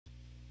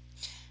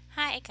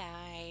Hi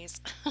guys.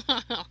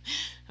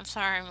 I'm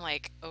sorry I'm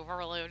like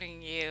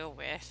overloading you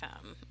with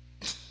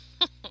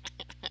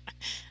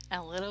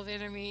a little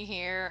bit of me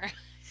here,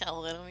 a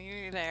little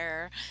me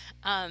there.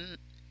 Um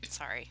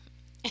Sorry.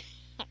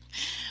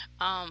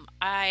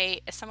 I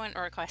someone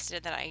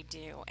requested that I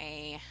do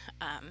a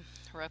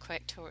real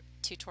quick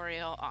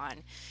tutorial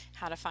on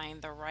how to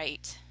find the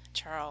right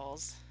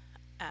Charles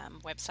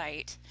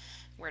website,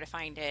 where to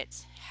find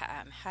it,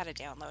 how to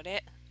download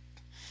it.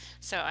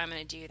 So I'm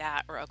going to do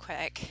that real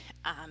quick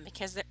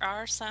because there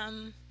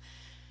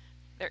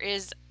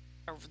is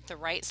the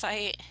right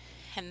site,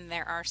 and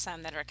there are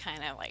some that are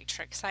kind of like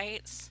trick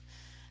sites.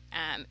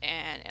 And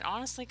it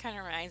honestly kind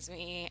of reminds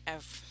me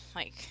of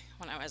like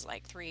when I was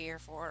like 3 or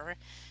 4.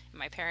 And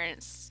my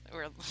parents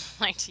were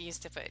like to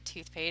used to put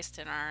toothpaste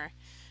in our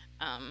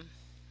um,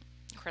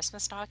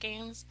 Christmas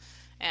stockings.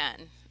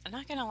 And I'm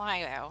not gonna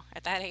lie though,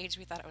 at that age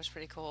we thought it was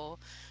pretty cool.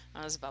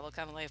 It was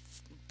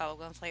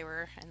bubblegum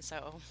flavor, and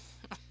so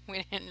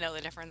we didn't know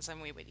the difference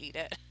and we would eat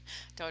it.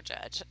 Don't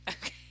judge.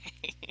 Okay.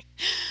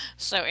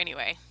 So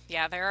anyway,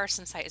 yeah, there are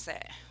some sites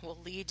that will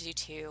lead you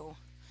to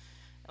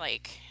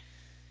like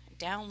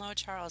download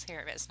Charles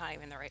here, but it's not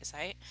even the right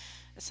site.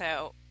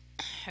 So,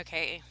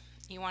 okay,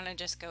 you want to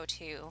just go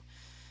to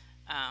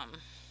um,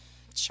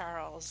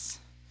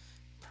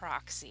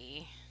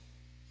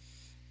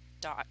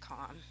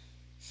 charlesproxy.com,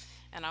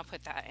 and I'll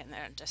put that in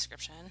the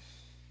description.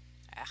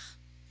 Ugh,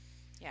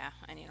 yeah,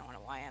 and you don't want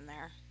a Y in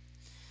there.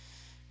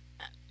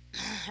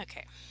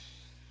 Okay.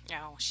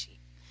 Oh, sheet.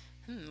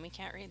 We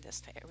can't read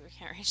this page. We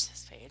can't reach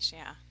this page.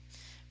 Yeah.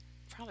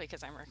 Probably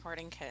because I'm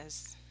recording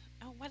because.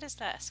 Oh, what is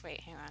this?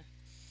 Wait, hang on.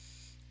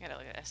 I gotta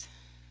look at this.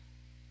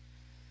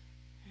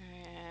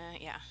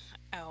 Yeah.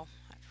 Oh,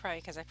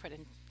 probably because I put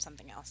in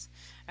something else.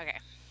 Okay.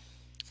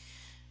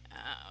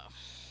 Oh,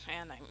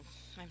 and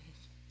I'm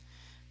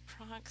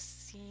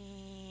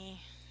proxy.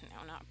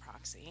 No, not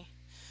proxy.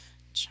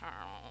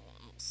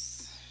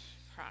 Charles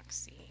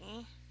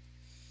proxy.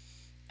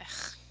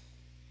 Ugh,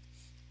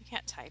 I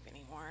can't type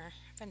anymore.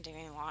 I've been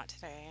doing a lot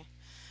today.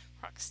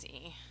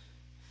 Proxy.com.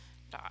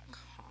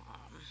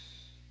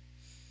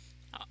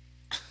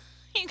 Oh,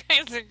 you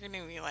guys are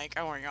gonna be like,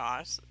 oh my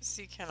gosh,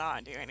 she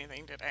cannot do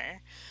anything today.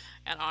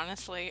 And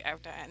honestly,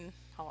 I've done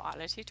a lot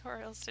of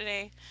tutorials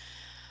today.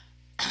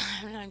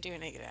 I'm not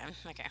doing it again.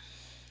 Okay.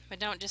 But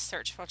don't just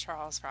search for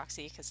Charles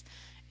Proxy because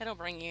it'll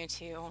bring you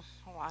to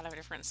a lot of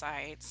different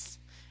sites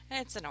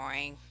and it's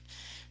annoying.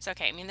 So,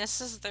 okay, I mean,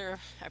 this is the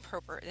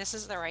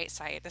right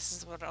site. This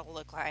is what it'll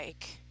look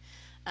like.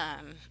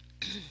 Um,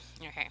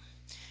 okay.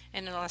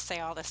 And it'll say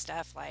all this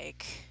stuff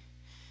like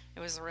it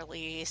was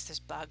released, there's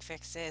bug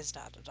fixes,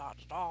 da da da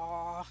da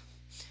da.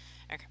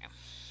 Okay.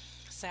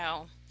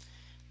 So,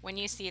 when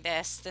you see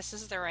this, this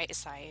is the right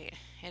site.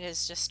 It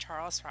is just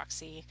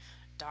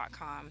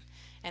charlesproxy.com.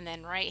 And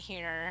then right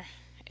here,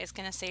 it's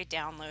going to say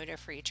download a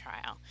free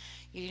trial.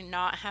 You do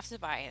not have to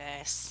buy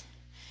this.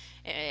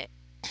 It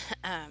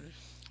um,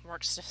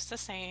 works just the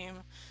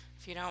same.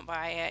 If you don't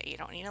buy it, you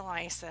don't need a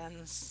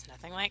license,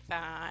 nothing like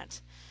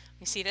that.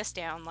 You see this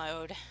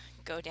download,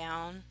 go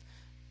down,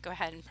 go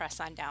ahead and press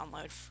on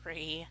download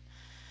free.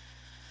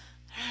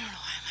 I don't know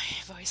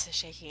why my voice is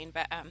shaking,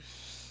 but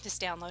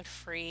just download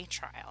free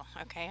trial,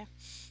 okay?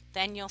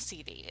 Then you'll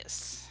see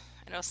these.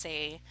 It'll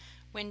say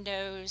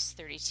Windows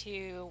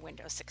 32,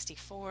 Windows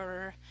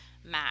 64,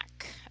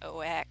 Mac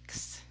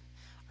OS,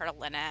 or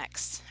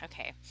Linux.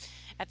 Okay.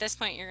 At this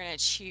point, you're going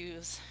to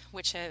choose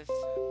which of.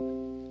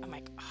 Oh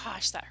my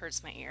gosh, that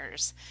hurts my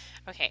ears.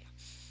 Okay.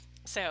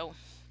 So,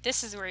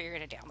 this is where you're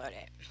going to download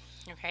it.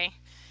 Okay.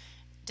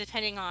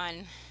 Depending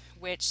on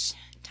which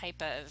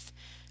type of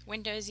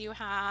Windows you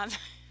have,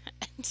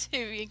 to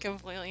be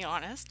completely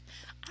honest,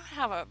 I don't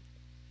have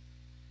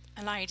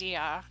an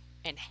idea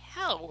in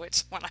hell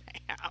which one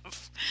I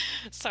have.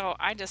 So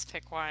I just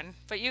pick one.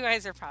 But you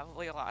guys are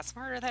probably a lot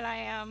smarter than I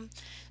am.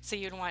 So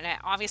you'd want to,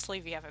 obviously,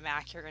 if you have a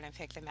Mac, you're going to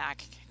pick the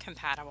Mac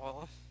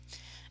compatible.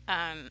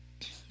 Um,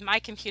 my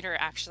computer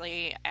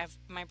actually,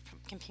 my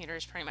computer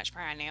is pretty much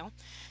brand new.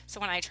 So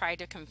when I tried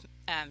to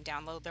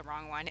download the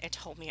wrong one, it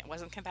told me it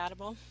wasn't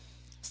compatible.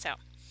 So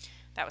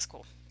that was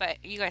cool.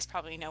 But you guys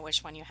probably know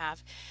which one you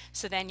have.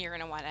 So then you're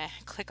going to want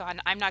to click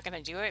on, I'm not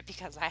going to do it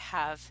because I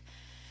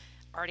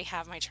already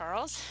have my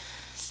Charles,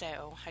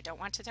 so I don't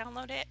want to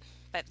download it,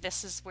 but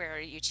this is where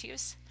you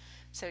choose.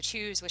 So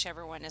choose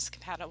whichever one is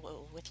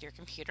compatible with your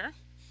computer,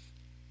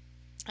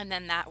 and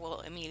then that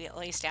will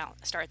immediately start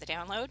the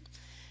download.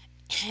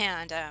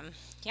 And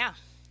yeah,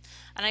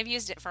 and I've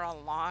used it for a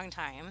long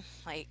time,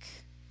 like,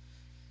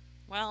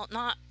 well,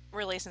 not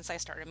really since I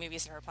started Movie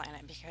Star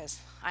Planet because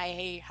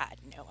I had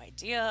no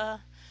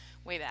idea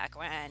way back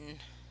when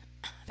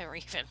there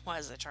even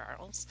was a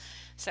Charles.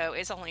 So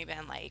it's only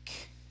been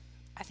like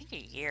I think a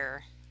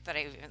year that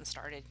I've even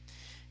started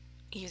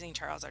using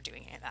Charles or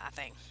doing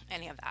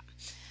any of that.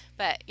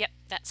 But yep,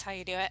 that's how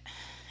you do it,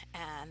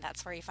 and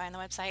that's where you find the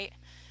website,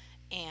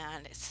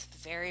 and it's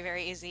very,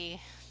 very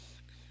easy.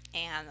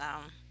 And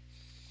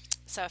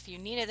so if you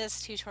needed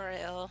this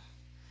tutorial,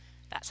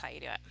 that's how you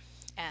do it.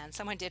 And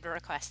someone did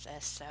request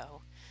this,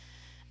 so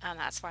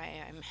That's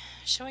why I'm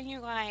showing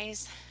you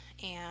guys.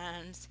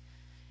 And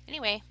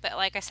anyway, but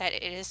like I said,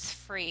 it is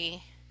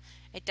free.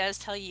 It does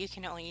tell you you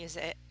can only use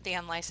it, the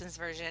unlicensed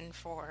version,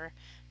 for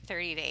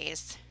 30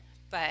 days,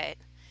 but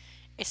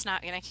it's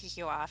not going to kick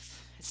you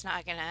off. It's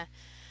not going to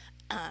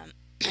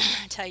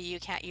tell you you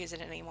can't use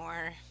it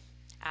anymore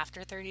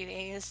after 30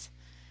 days.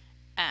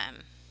 Um,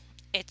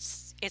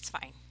 it's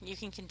fine. You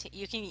can continue.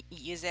 You can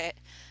use it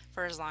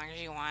for as long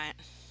as you want.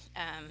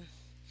 Um,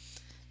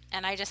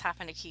 and I just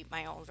happen to keep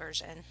my old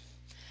version.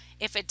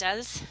 If it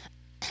does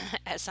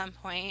at some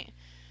point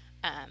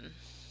um,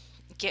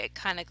 get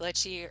kind of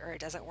glitchy or it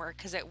doesn't work,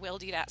 because it will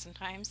do that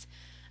sometimes,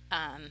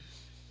 um,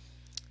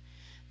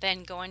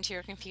 then go into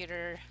your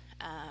computer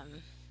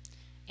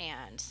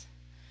and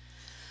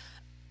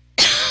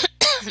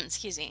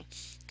excuse me,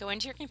 go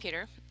into your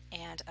computer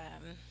and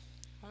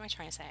what am I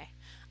trying to say?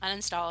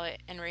 Uninstall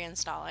it and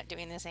reinstall it,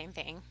 doing the same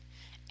thing,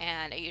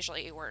 and it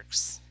usually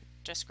works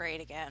just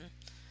great again.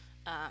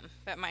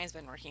 But mine's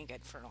been working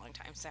good for a long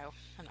time, so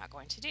I'm not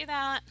going to do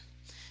that.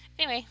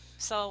 Anyway,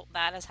 so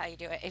that is how you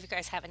do it. If you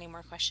guys have any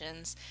more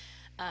questions,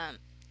 um,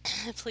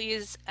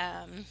 please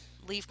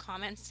leave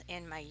comments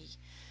in my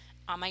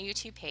on my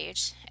YouTube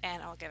page,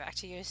 and I'll get back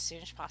to you as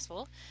soon as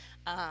possible.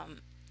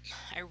 Um,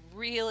 I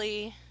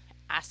really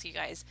ask you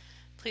guys,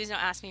 please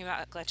don't ask me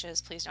about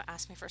glitches. Please don't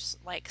ask me for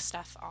like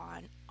stuff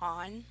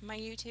on my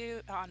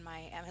YouTube, on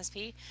my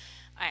MSP.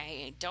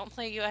 I don't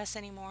play US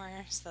anymore,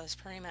 so there's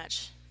pretty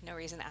much no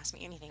reason to ask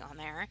me anything on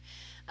there.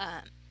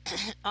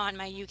 On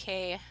my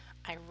UK,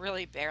 I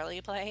really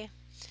barely play,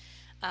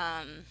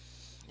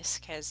 just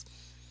because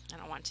I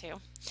don't want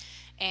to.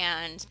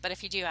 And but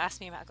if you do ask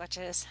me about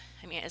glitches,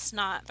 I mean, it's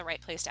not the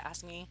right place to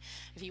ask me.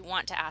 If you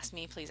want to ask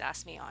me, please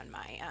ask me on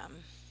my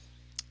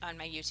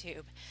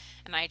YouTube,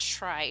 and I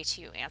try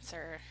to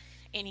answer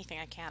anything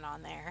I can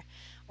on there.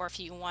 Or if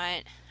you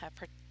want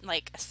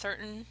like a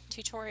certain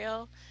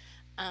tutorial,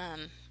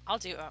 I'll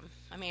do them.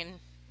 I mean,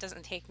 it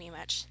doesn't take me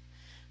much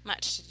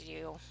to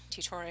do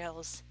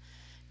tutorials.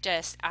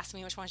 Just ask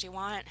me which ones you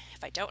want.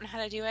 If I don't know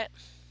how to do it,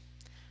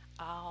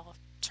 I'll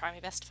try my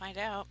best to find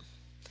out.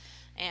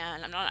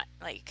 And I'm not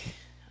like,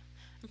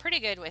 I'm pretty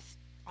good with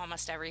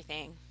almost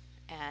everything.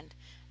 And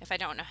if I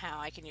don't know how,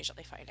 I can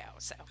usually find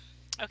out. So,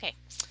 okay.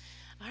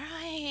 All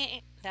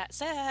right. That's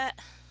it.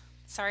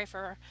 Sorry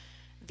for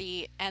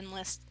the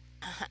endless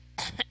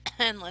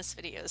endless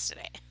videos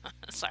today.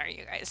 Sorry,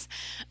 you guys.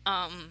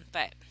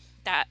 But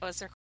that was the